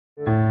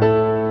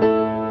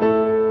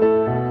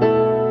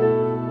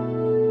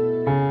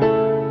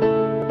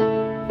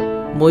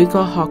每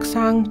個學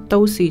生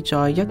都是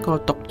在一個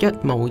獨一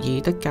無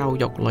二的教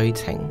育旅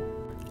程。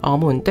我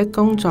們的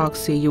工作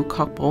是要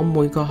確保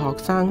每個學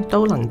生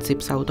都能接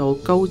受到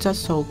高質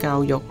素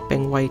教育，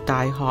並為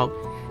大學、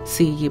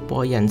事業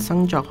和人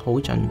生作好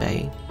準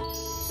備。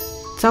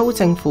州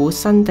政府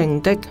新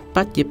定的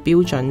畢業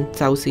標準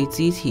就是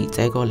支持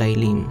這個理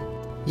念。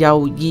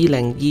由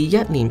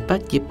2021年畢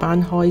業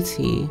班開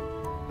始，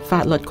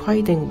法律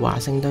規定華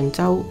盛頓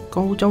州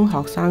高中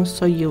學生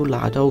需要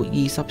拿到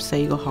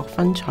24個學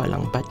分才能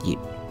畢業。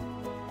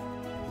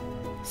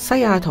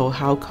西雅圖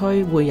校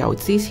區會由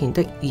之前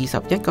的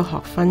21個學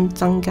分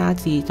增加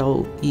至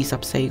到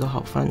24個學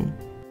分。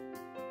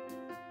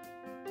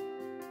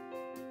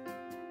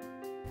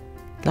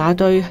那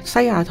對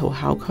西雅圖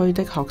校區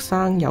的學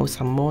生有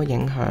什麼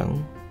影響？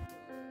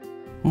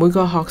每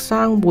個學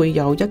生會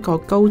有一個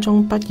高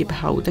中畢業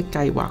後的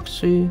計劃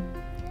書，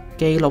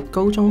記錄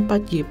高中畢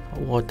業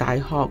和大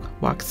學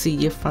或事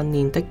業訓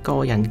練的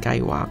個人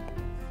計劃。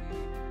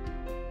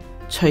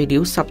除了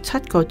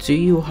17個主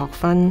要學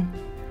分，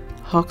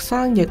學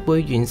生亦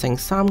會完成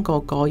3個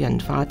個人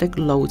化的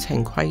路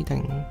程規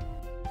定。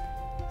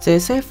這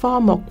些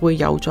科目會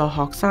有助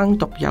學生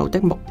獨有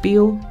的目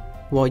標，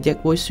和亦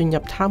會算入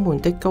他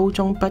們的高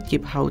中畢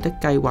業後的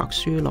計劃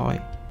書內。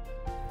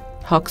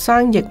學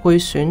生亦會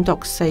選讀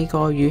4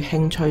個與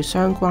興趣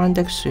相關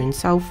的選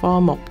修科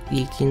目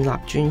以建立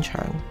專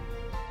長。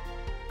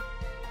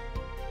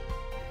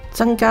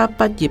增加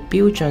畢業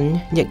標準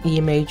亦意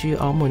味住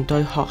我們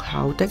對學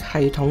校的系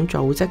統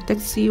組織的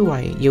思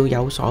維要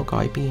有所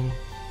改變。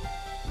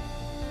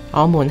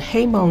我們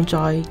希望在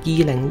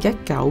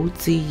2019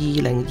至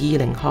2020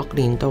學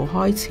年度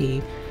開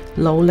始，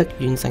努力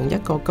完成一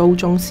個高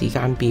中時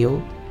間表。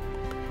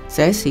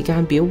這時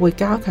間表會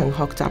加強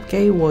學習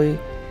機會，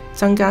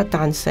增加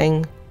彈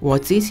性和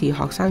支持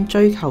學生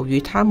追求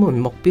與他們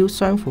目標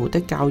相符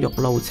的教育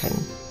路程。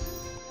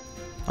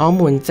我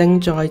們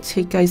正在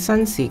設計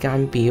新時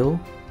間表，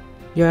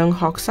讓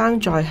學生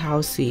在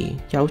校時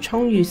有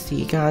充裕時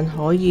間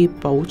可以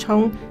補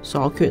充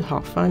所缺學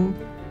分，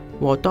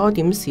和多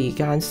點時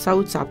間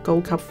修習高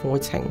級課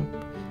程，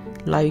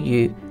例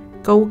如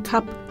高級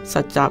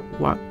實習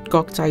或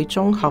國際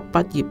中學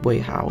畢業會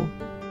考。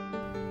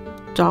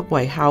作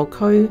為校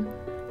區，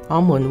我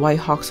們為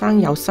學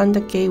生有新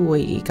的機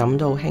會而感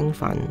到興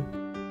奮。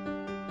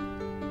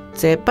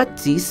這不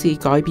只是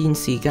改變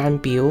時間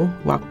表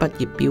或畢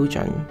業標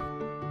準，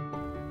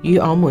與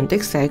我們的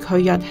社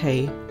區一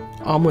起，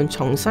我們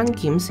重新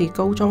檢視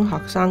高中學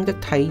生的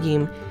體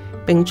驗，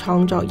並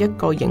創作一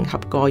個迎合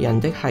個人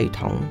的系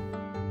統。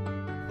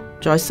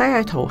在西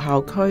雅圖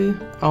校區，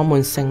我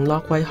們承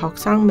諾為學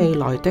生未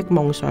來的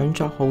夢想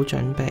作好準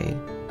備。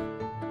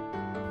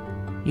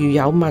如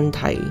有問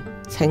題，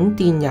請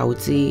電郵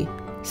至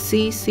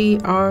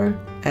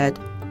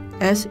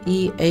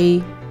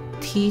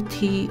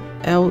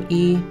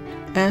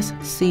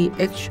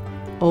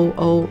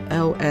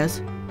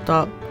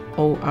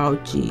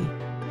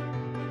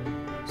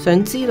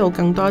想知道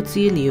更多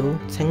資料，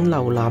請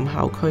瀏覽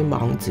校區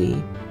網址。